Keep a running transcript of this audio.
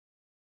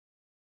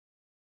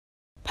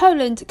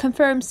Poland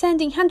confirmed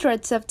sending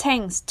hundreds of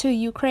tanks to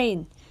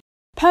Ukraine.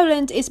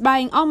 Poland is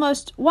buying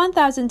almost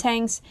 1,000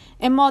 tanks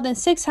and more than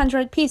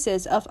 600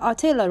 pieces of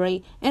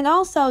artillery and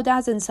also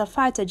dozens of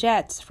fighter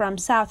jets from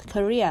South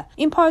Korea,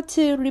 in part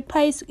to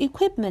replace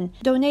equipment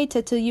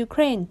donated to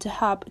Ukraine to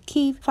help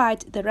Kyiv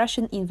fight the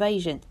Russian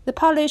invasion, the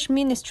Polish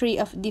Ministry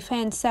of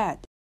Defense said.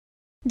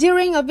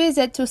 During a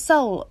visit to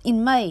Seoul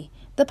in May,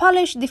 the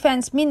Polish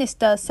defense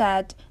minister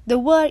said the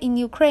war in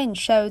Ukraine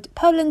showed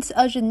Poland's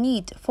urgent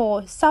need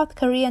for South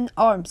Korean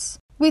arms.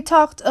 We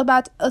talked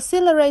about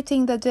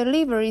accelerating the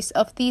deliveries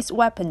of these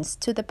weapons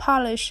to the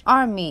Polish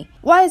army.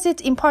 Why is it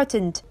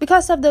important?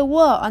 Because of the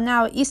war on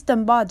our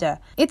eastern border.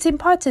 It's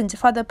important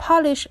for the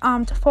Polish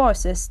armed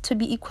forces to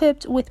be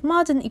equipped with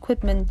modern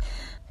equipment,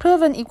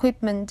 proven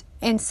equipment,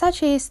 and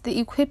such is the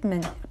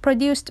equipment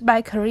produced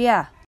by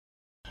Korea.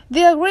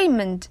 The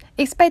agreement,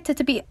 expected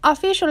to be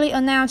officially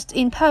announced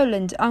in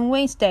Poland on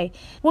Wednesday,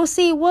 will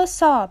see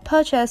Warsaw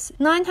purchase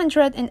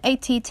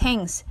 980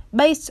 tanks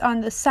based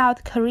on the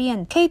South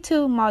Korean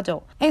K2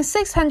 model and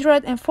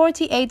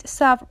 648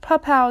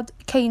 self-propelled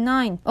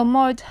K9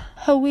 armored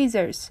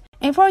howitzers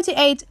and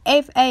 48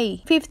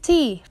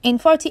 Fa-50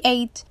 and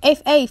 48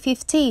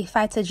 Fa-50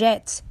 fighter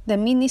jets, the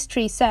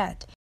ministry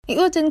said. It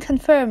wouldn't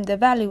confirm the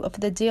value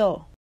of the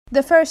deal.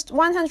 The first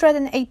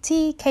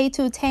 180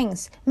 K2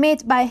 tanks,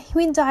 made by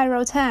Hyundai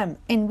Rotem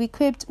and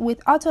equipped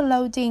with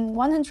auto-loading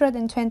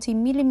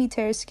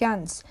 120mm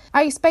guns,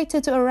 are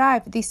expected to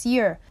arrive this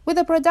year, with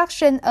a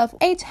production of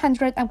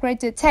 800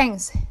 upgraded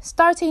tanks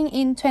starting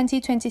in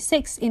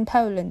 2026 in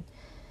Poland.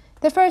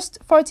 The first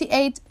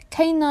 48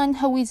 K9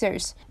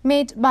 howitzers,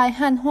 made by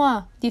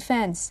Hanwha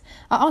Defense,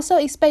 are also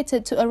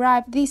expected to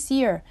arrive this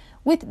year,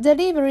 with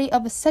delivery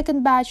of a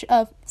second batch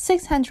of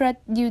 600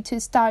 due to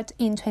start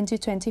in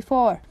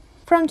 2024.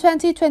 From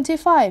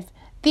 2025,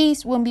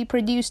 these will be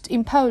produced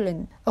in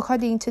Poland,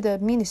 according to the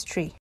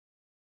ministry.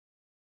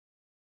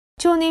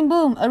 Chun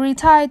In-boom, a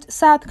retired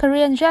South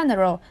Korean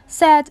general,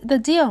 said the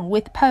deal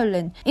with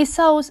Poland is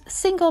Seoul's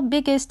single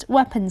biggest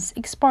weapons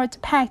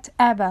export pact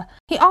ever.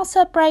 He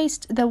also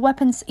praised the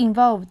weapons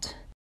involved.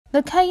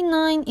 The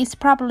K9 is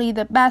probably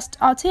the best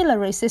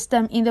artillery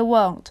system in the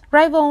world,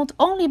 rivaled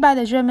only by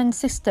the German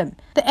system.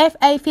 The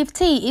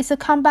Fa-50 is a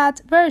combat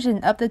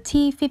version of the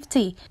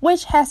T-50,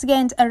 which has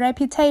gained a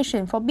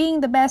reputation for being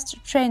the best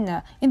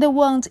trainer in the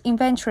world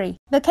inventory.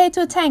 The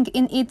K2 tank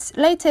in its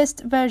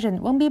latest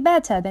version will be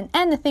better than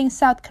anything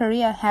South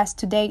Korea has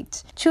to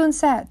date, Chun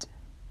said.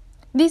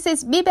 This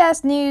is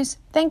BBS News.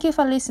 Thank you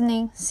for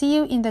listening. See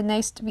you in the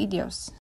next videos.